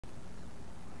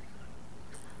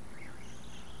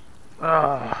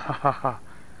Ah,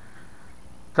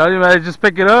 tell you, man, they just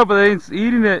pick it up, but they ain't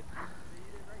eating it.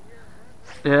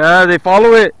 Yeah, they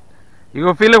follow it. You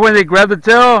gonna feel it when they grab the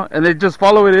tail and they just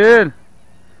follow it in.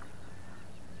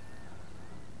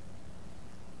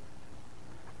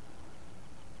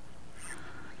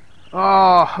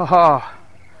 Oh,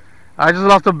 I just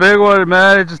lost a big one,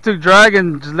 man. It just took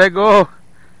dragging. Just let go.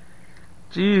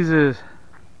 Jesus.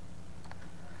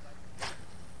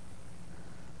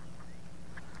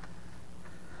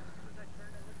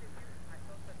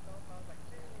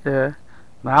 Yeah.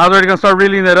 Now I was already gonna start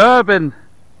reeling it up and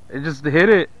it just hit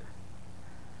it.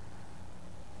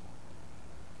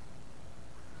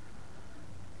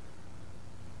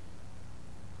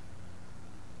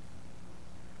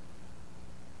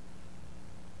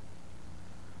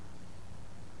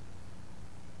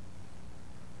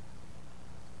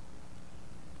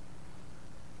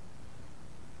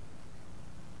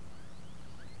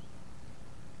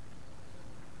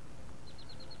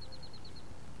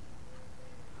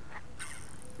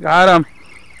 Got him.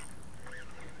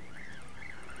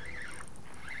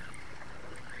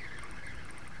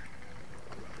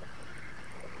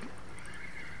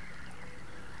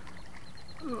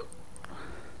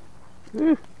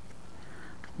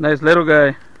 Nice little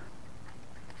guy.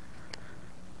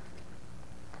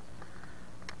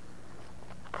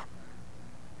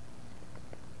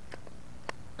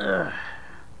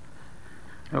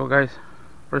 Oh, guys,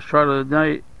 first trout of the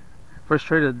night, first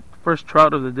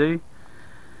trout of the day.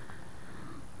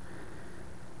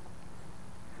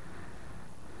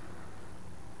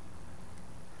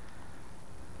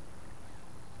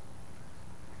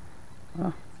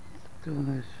 Oh,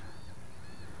 doing this.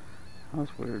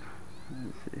 That's weird.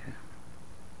 Let's see here.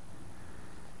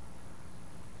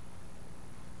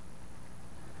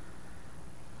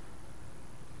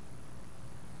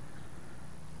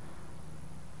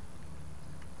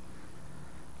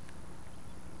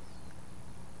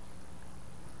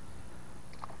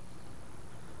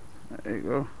 There you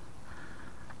go.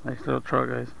 Nice little trout,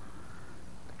 guys.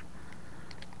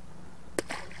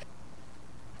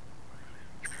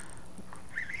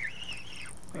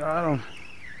 Got him.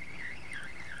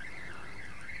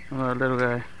 Another little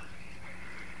guy.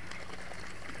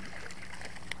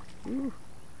 Ooh.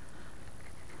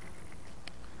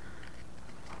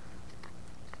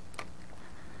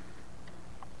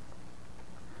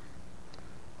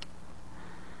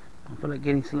 I feel like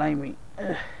getting slimy.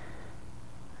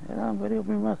 Yeah, buddy,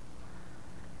 open your mouth.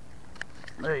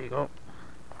 There you go.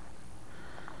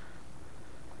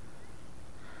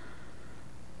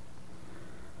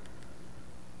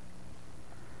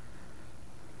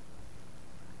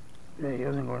 Yeah, he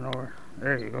wasn't going nowhere.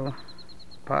 There you go.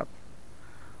 Pop.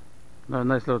 Another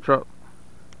nice little trout.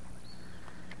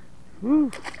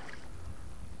 Woo.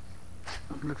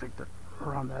 Looks like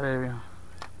around that area.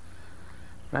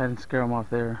 I didn't scare him off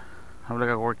there. I would like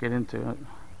to work it into it.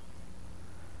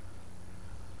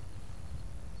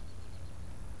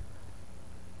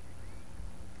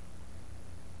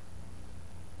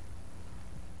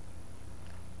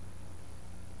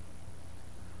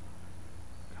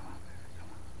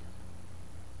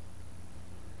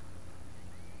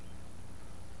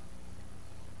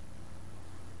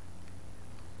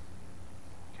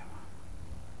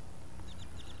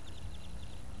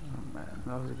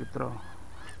 That was a good throw.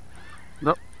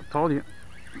 Nope, I told you.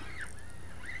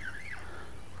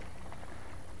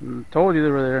 Told you they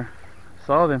were there.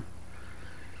 Saw them.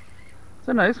 It's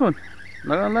a nice one.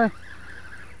 Not gonna lie.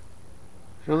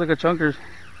 Feels like a chunkers.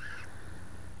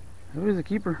 Maybe he's a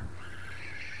keeper.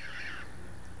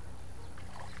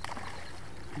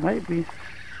 Might be. It's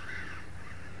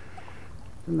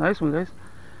a nice one, guys.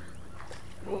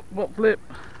 Boat flip.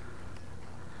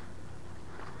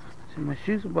 See, my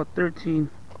shoes are about 13.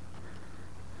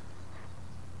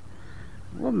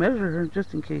 We'll measure her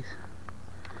just in case.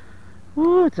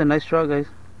 Ooh, it's a nice trout, guys.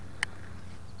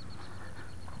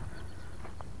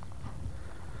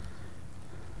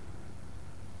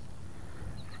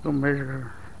 Let's go measure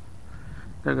her.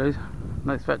 There, guys.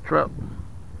 Nice fat trout.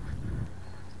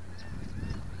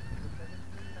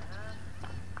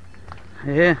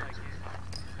 Yeah.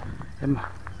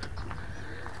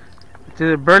 It's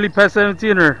either barely past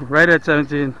 17 or right at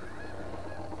 17.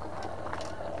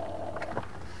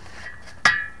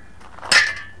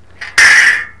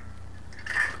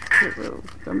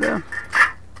 Come down.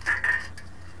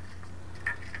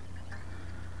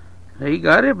 Hey, you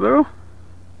got it, bro.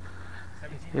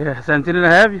 17. Yeah, 17 and a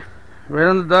half. Right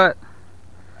on the dot.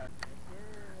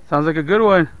 Sounds like a good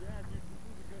one.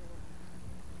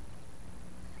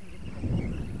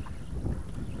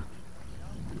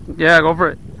 Yeah, go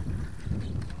for it.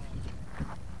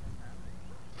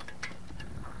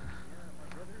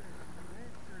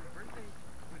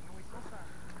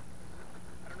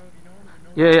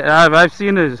 Yeah, I've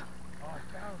seen his.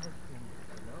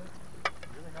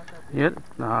 Yeah,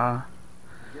 nah.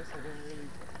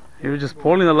 He was just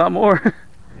pulling a lot more.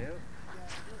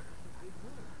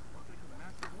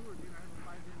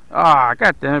 Ah,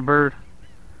 god damn it, bird.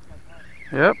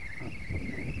 Yep.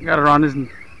 Got it on his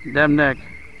damn neck.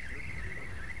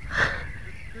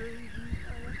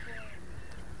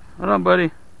 Hold on,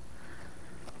 buddy.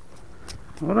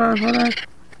 Hold on.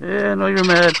 Yeah, I know you're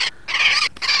mad.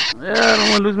 Yeah, I don't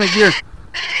want to lose my gear.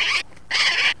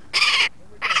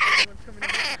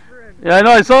 Yeah, I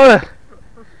know, I saw that.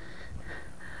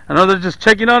 I know they're just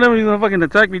checking on him. He's gonna fucking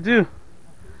attack me too.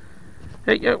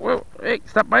 Hey, yeah, whoa, hey,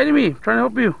 stop biting me. I'm trying to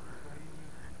help you.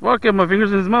 Walk, get my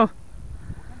fingers in his mouth.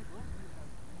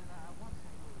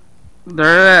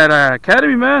 They're at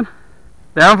Academy, man.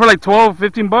 They have them for like 12,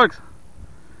 15 bucks.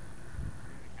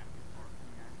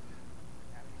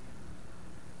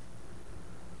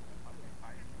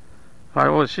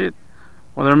 Oh shit.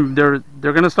 Well,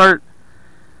 they're gonna start.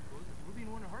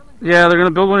 Yeah, they're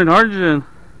gonna build one in Harlingen.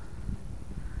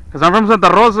 Cause I'm from Santa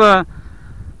Rosa,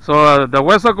 so the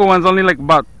West Saco one's only like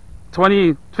about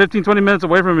 20 minutes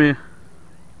away from me.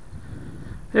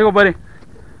 Here you go, buddy.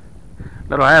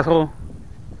 Little asshole.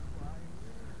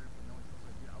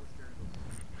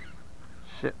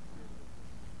 Shit.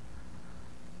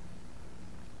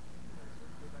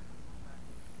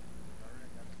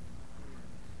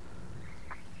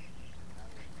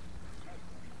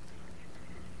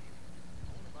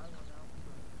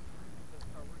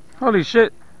 Holy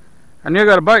shit. I knew I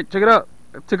got a bite. Check it out.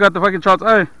 I took out the fucking trout's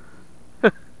eye.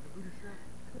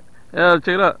 Yeah,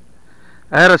 check it out.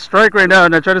 I had a strike right now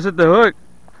and I tried to set the hook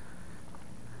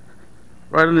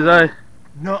right in his eye.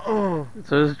 No.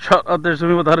 So there's a trout out there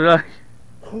swimming without an eye.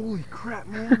 Holy crap,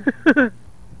 man.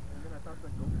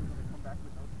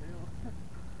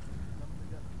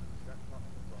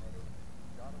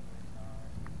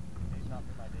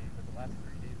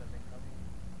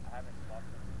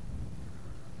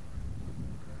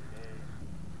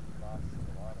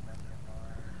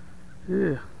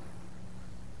 Yeah.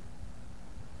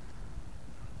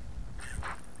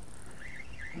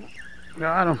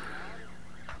 Got him.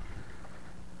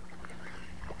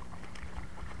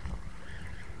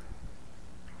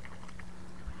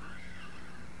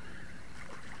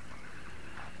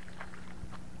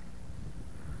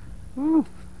 Ooh,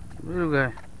 little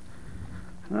guy.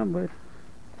 Come on, bud.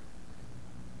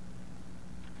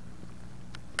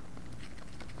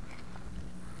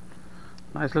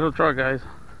 Nice little truck, guys.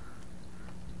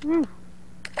 Woo.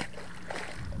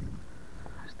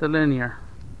 Still in here.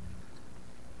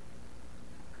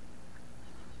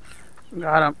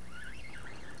 Got him.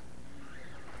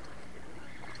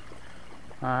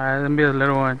 Alright, let me be a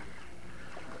little one.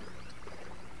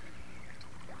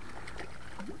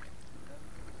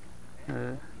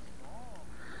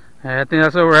 I think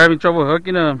that's why we're having trouble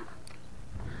hooking them.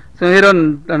 It's gonna hit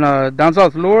on a down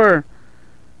south lure.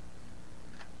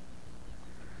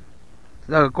 It's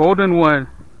like a golden one.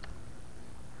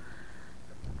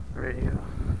 There you go.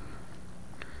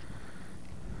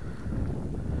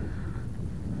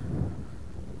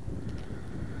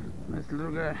 Nice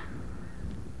little guy.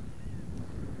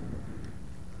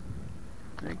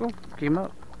 There you go. Came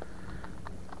up.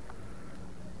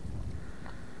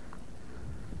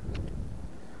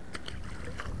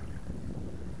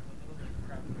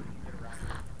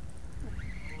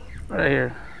 Right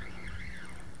here.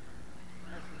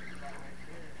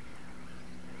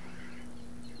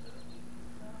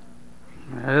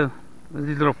 Yeah,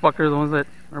 these little fuckers, the ones that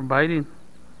are biting.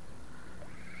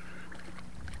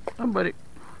 Oh, buddy.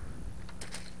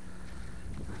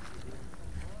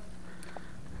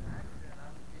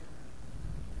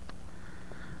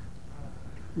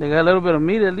 They got a little bit of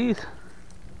meat at least.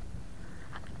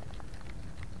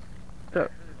 Yeah.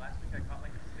 Last week I caught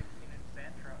like a 16-inch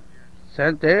sand trout here.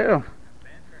 Sand tail.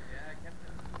 Sand trout, yeah, I kept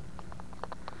it.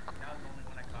 That was the only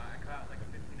one I caught. I caught like a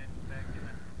 15-inch spec and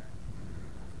then but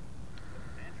the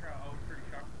sand trout, I was pretty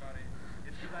shocked about it.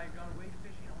 It's because I gone wade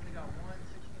fishing, I only got one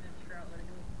 16-inch trout letting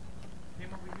go. Came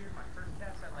over here, my first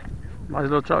cast at like noon. Nice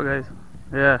little trout, guys.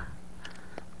 Yeah.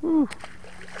 Woo.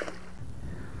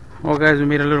 Well, guys, we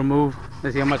made a little move.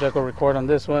 Let's see how much I can record on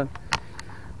this one.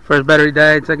 First battery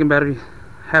died, second battery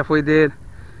halfway dead.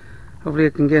 Hopefully I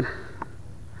can get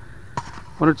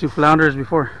one or two flounders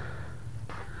before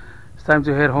it's time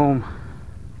to head home.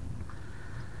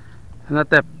 And not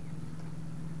that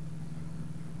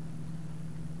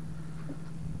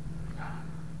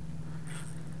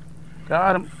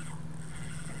got him.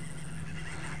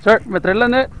 Sir, me trae la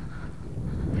net.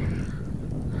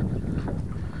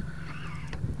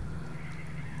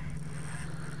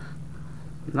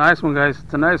 Nice one, guys.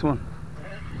 It's a nice one.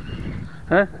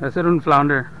 Ese era un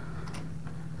flounder.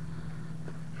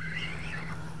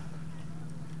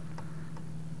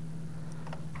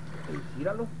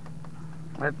 Míralo.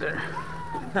 Right there.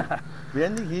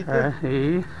 Bien dijiste.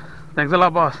 Sí. Thanks a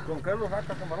lot, boss. ¿Con qué lo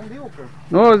saca? ¿Camarón vivo o qué?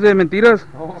 No, es de mentiras.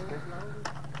 No, ok.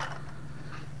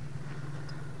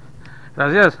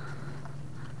 Gracias.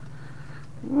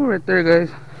 Right there,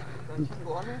 guys. Están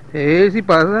chingones. Sí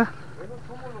pasa. ¿Esos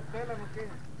cómo los pelan o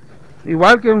qué?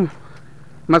 Igual que,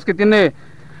 más que tiene,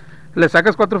 le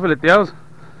sacas 4 fileteados.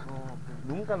 No,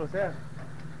 pues nunca lo sé.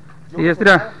 Sí,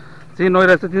 mira. Sí, no,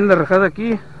 mira, este tiene la rajada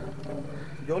aquí.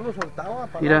 Yo lo soltaba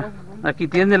para Mira, aquí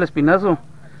tiene el espinazo.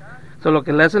 Solo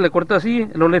que le hace, le corta así,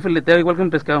 y luego le filetea igual que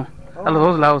un pescado. A los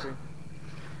dos lados.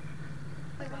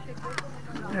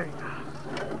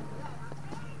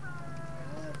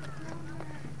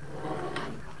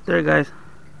 There, guys.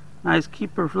 Nice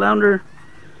keeper flounder.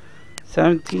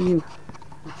 17.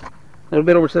 A little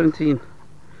bit over 17.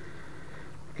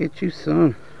 Get you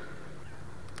some.